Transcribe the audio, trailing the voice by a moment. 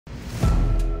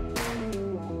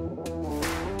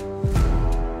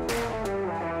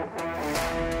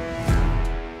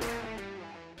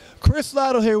Chris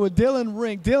Lytle here with Dylan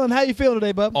Rinck. Dylan, how you feeling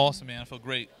today, bub? Awesome, man. I feel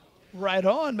great. Right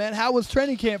on, man. How was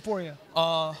training camp for you?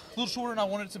 A little shorter than I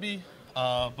wanted it to be,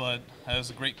 but it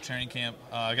was a great training camp.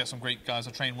 I got some great guys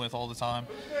I train with all the time.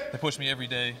 They push me every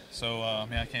day, so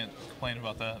I can't complain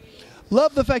about that.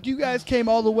 Love the fact you guys came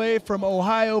all the way from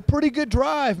Ohio. Pretty good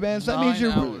drive, man. So that means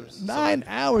you're 9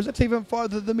 hours. That's even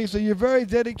farther than me. So you're very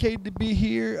dedicated to be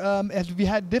here. Have you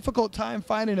had a difficult time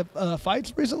finding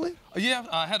fights recently? Yeah,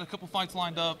 I had a couple fights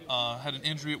lined up. Had an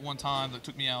injury at one time that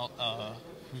took me out.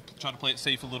 We tried to play it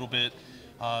safe a little bit.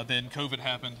 Then COVID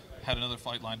happened. Had another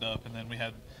fight lined up, and then we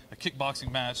had a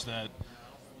kickboxing match that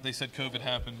they said COVID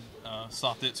happened,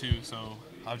 stopped it too. So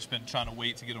I've just been trying to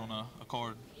wait to get on a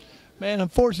card. Man,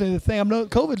 unfortunately,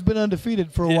 COVID's been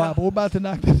undefeated for a while, but we're about to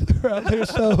knock this out there.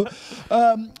 So,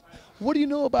 what do you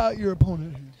know about your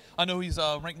opponent here? I know he's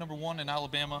ranked #1 in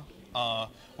Alabama,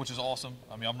 which is awesome.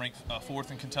 I mean, I'm ranked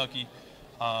 4th in Kentucky.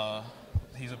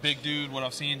 He's a big dude. What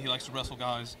I've seen, he likes to wrestle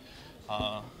guys.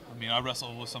 I mean, I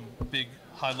wrestle with some big,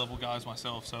 high-level guys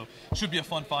myself, so it should be a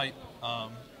fun fight.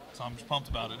 So I'm just pumped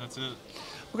about it. That's it.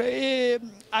 Okay,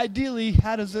 ideally,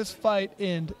 how does this fight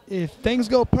end? If things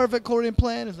go perfect according to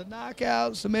plan, is a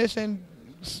knockout, submission,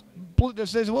 split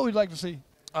decision, what would you like to see?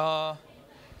 I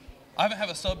haven't had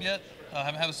a sub yet. I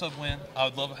haven't had a sub win. I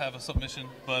would love to have a submission,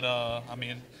 but I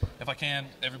mean, if I can,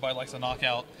 everybody likes a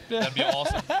knockout. That'd be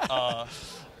awesome.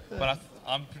 But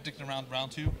I'm predicting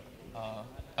round 2.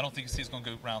 I don't think he's going to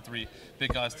go round 3.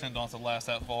 Big guys tend not to last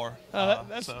that far.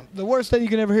 So. The worst thing you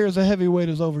can ever hear is a heavyweight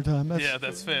is overtime. Yeah,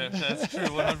 that's fair. That's true,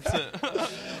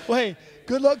 100%. Well, hey,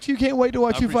 good luck to you. Can't wait to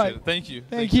watch you fight. Thank you.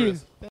 Thank you. Chris.